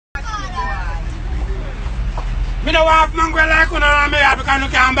Me don't want mongrel like one of me because you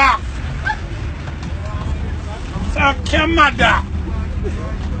can't back. So come mother.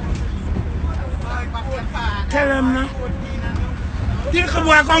 Tell him now. This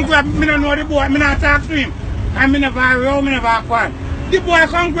boy come grab me, don't know the boy, me not talk to him. And me never roll, me never quiet. The boy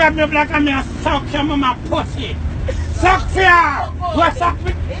come grab me like I'm a suck your mama pussy. Suck for you. What suck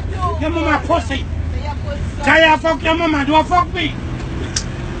me? Your mama pussy. Can you fuck your mama? Don't fuck me.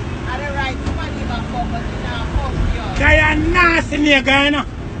 Can you nasty nigga, you know?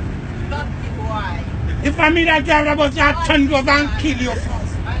 If I mean that girl about you, I'd turn over and kill you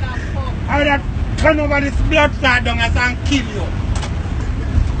first. I would have turned over this blood clot down and kill you.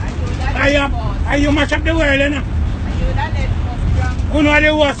 Are you mash up the world, you know? You know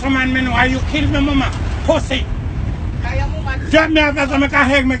the worst man, me know. Are you kill me, mama? Pussy. Drop me off so I can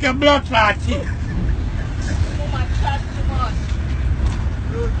hang make your blood clot see.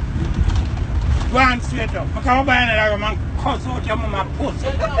 Go and straight up. I can't buy another man cuss out your mama pussy.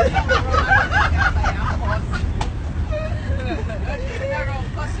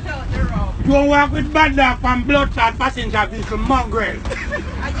 Don't walk with bad dog from blood clot passenger vehicle mongrel.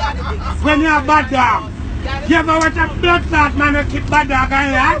 When you're a bad dog, you ever watch a blood clot man who keep bad dog on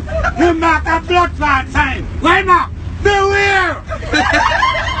here? You mark a blood clot sign. Why not? Beware!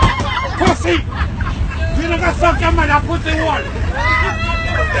 Pussy! You never suck your mother pussy one.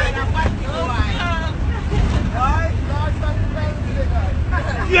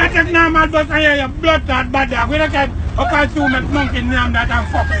 You take normal bus and hear your blood clot bad dog. We don't get up and two make monkey name that and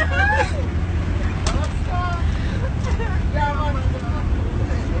fuck you.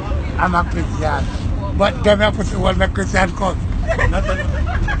 I'm a Christian. But them have pussy one make Christian cause.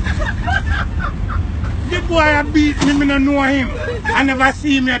 The boy beat me, I don't know him. I never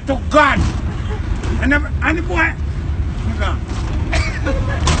see him yet to God. And the boy,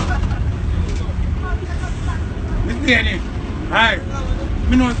 Miss Lady, hi.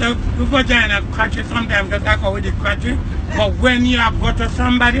 I know the vagina catch it sometimes because I go with the catch it. But when you have got to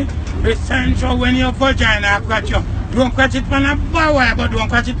somebody, it's essential when your vagina catch you. Don't catch it from a boy, but don't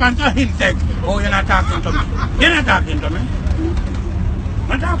catch it from a insect. Oh, you're not talking to me. You're not talking to me.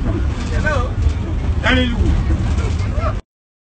 I'm not talking to me. Hello. Hallelujah.